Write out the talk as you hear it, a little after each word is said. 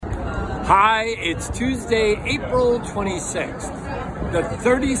Hi, it's Tuesday, April 26th, the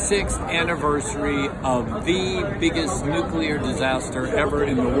 36th anniversary of the biggest nuclear disaster ever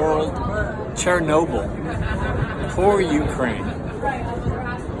in the world, Chernobyl. Poor Ukraine.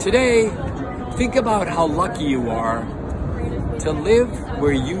 Today, think about how lucky you are to live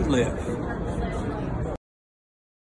where you live.